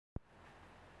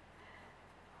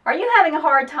Are you having a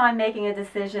hard time making a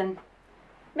decision?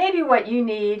 Maybe what you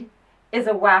need is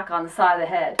a whack on the side of the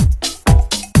head.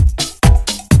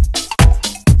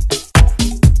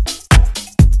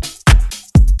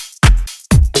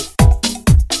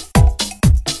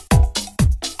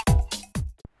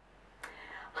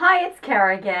 Hi, it's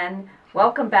Kara again.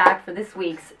 Welcome back for this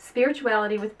week's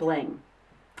Spirituality with Bling.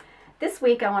 This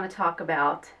week I want to talk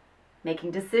about making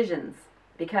decisions,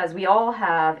 because we all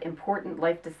have important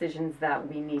life decisions that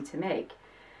we need to make.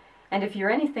 And if you're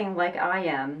anything like I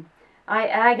am, I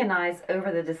agonize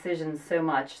over the decisions so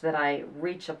much that I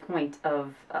reach a point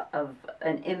of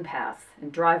an impasse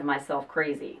and drive myself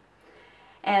crazy.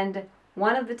 And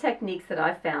one of the techniques that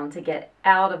I've found to get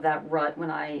out of that rut when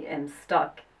I am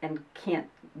stuck and can't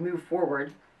move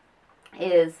forward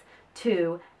is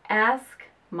to ask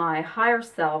my higher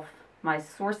self, my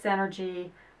source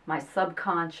energy, my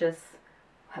subconscious,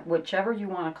 whichever you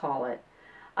want to call it.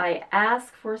 I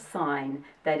ask for a sign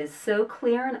that is so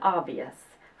clear and obvious,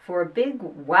 for a big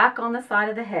whack on the side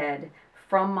of the head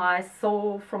from my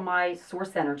soul, from my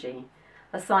source energy,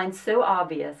 a sign so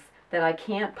obvious that I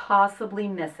can't possibly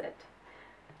miss it.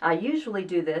 I usually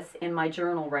do this in my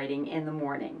journal writing in the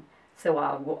morning. So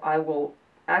I will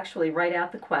actually write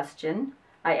out the question.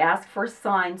 I ask for a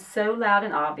sign so loud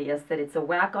and obvious that it's a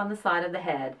whack on the side of the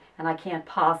head and I can't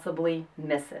possibly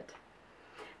miss it.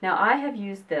 Now, I have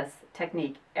used this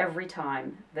technique every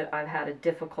time that I've had a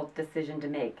difficult decision to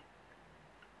make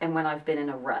and when I've been in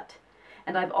a rut.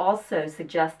 And I've also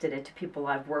suggested it to people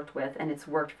I've worked with, and it's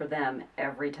worked for them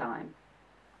every time.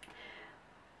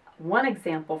 One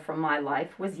example from my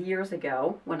life was years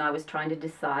ago when I was trying to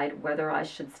decide whether I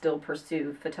should still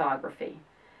pursue photography.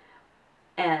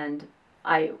 And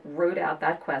I wrote out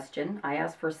that question. I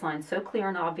asked for a sign so clear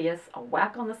and obvious, a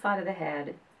whack on the side of the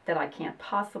head, that I can't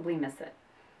possibly miss it.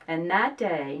 And that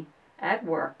day at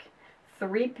work,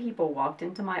 3 people walked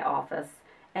into my office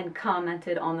and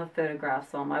commented on the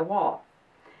photographs on my wall.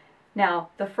 Now,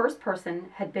 the first person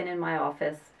had been in my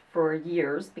office for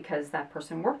years because that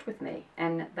person worked with me,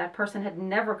 and that person had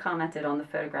never commented on the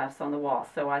photographs on the wall.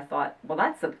 So I thought,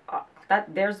 well,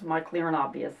 there's my clear and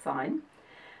obvious sign.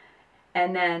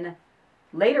 And then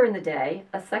later in the day,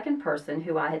 a second person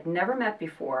who I had never met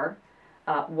before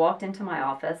walked into my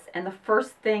office, and the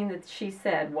first thing that she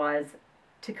said was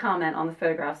to comment on the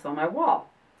photographs on my wall.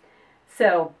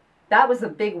 So that was a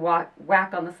big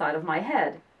whack on the side of my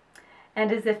head.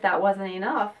 And as if that wasn't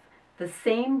enough, the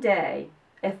same day,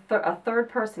 a third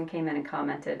person came in and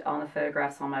commented on the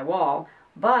photographs on my wall,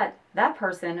 but that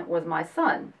person was my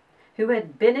son, who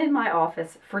had been in my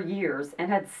office for years and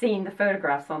had seen the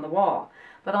photographs on the wall.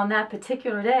 But on that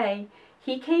particular day,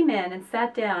 he came in and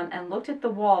sat down and looked at the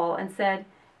wall and said,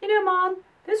 "You know, Mom,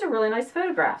 those are really nice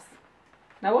photographs."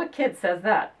 Now, what kid says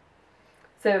that?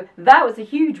 So that was a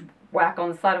huge whack on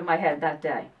the side of my head that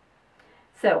day.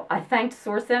 So I thanked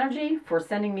Source Energy for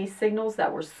sending me signals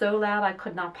that were so loud I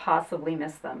could not possibly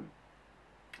miss them.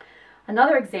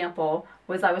 Another example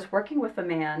was I was working with a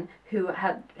man who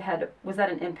was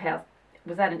at an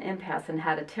impasse and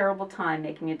had a terrible time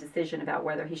making a decision about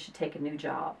whether he should take a new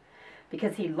job,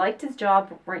 because he liked his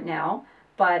job right now,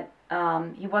 but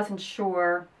he wasn't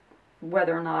sure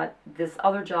whether or not this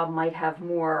other job might have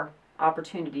more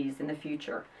opportunities in the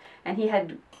future. And he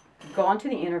had gone to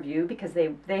the interview because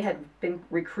they had been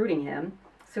recruiting him.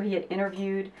 So he had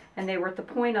interviewed, and they were at the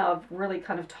point of really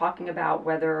kind of talking about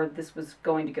whether this was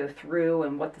going to go through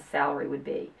and what the salary would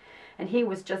be. And he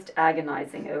was just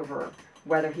agonizing over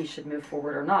whether he should move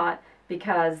forward or not,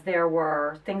 because there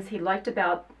were things he liked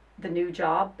about the new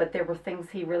job, but there were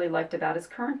things he really liked about his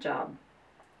current job.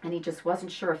 And he just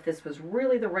wasn't sure if this was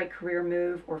really the right career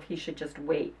move or if he should just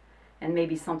wait and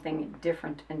maybe something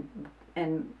different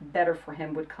and better for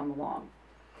him would come along.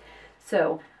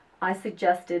 So I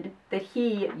suggested that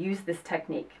he use this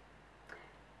technique.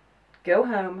 Go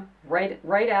home,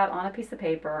 write out on a piece of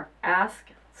paper,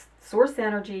 ask Source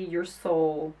Energy, your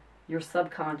soul, your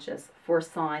subconscious, for a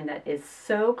sign that is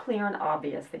so clear and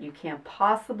obvious that you can't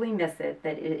possibly miss it,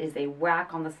 that it is a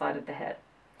whack on the side of the head.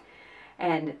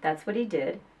 And that's what he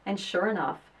did. And sure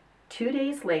enough, 2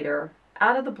 days later,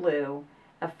 out of the blue,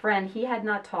 a friend he had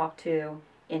not talked to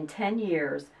in 10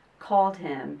 years called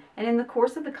him, and in the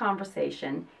course of the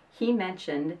conversation, he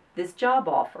mentioned this job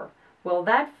offer. Well,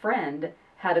 that friend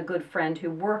had a good friend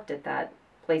who worked at that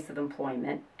place of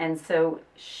employment, and so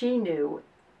she knew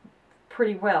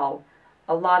pretty well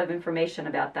a lot of information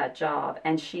about that job,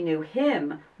 and she knew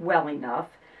him well enough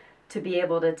to be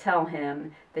able to tell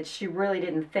him that she really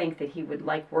didn't think that he would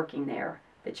like working there,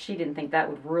 that she didn't think that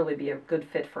would really be a good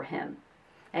fit for him.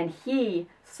 And he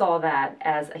saw that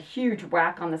as a huge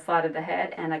whack on the side of the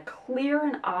head and a clear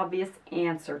and obvious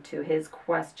answer to his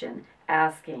question,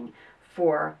 asking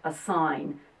for a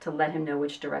sign to let him know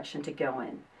which direction to go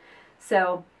in.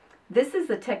 So this is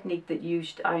a technique that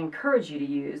I encourage you to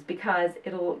use because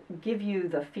it'll give you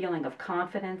the feeling of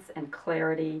confidence and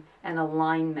clarity and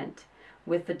alignment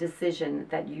with the decision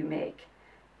that you make,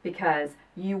 because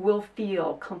you will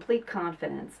feel complete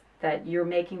confidence that you're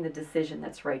making the decision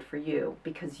that's right for you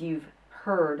because you've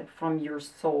heard from your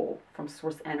soul, from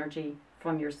source energy,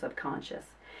 from your subconscious.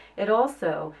 It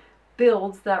also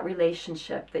builds that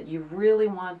relationship that you really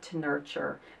want to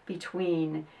nurture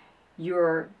between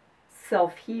your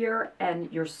self here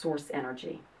and your source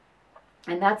energy.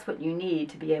 And that's what you need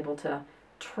to be able to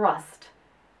trust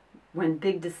when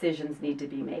big decisions need to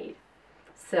be made.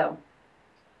 So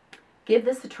give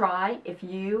this a try. If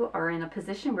you are in a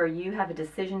position where you have a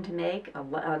decision to make,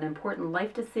 an important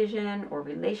life decision or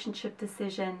relationship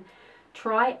decision,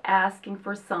 try asking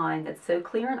for a sign that's so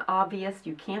clear and obvious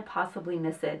you can't possibly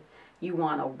miss it. You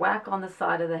want a whack on the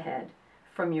side of the head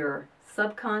from your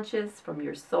subconscious, from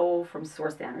your soul, from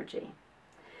source energy.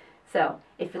 So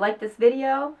if you like this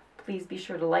video, please be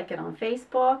sure to like it on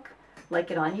Facebook, like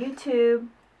it on YouTube.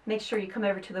 Make sure you come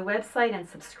over to the website and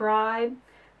subscribe.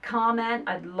 Comment.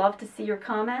 I'd love to see your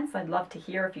comments. I'd love to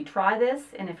hear if you try this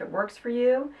and if it works for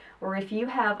you, or if you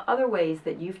have other ways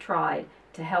that you've tried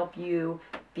to help you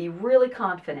be really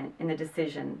confident in the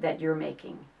decision that you're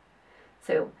making.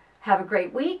 So have a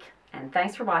great week, and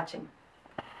thanks for watching.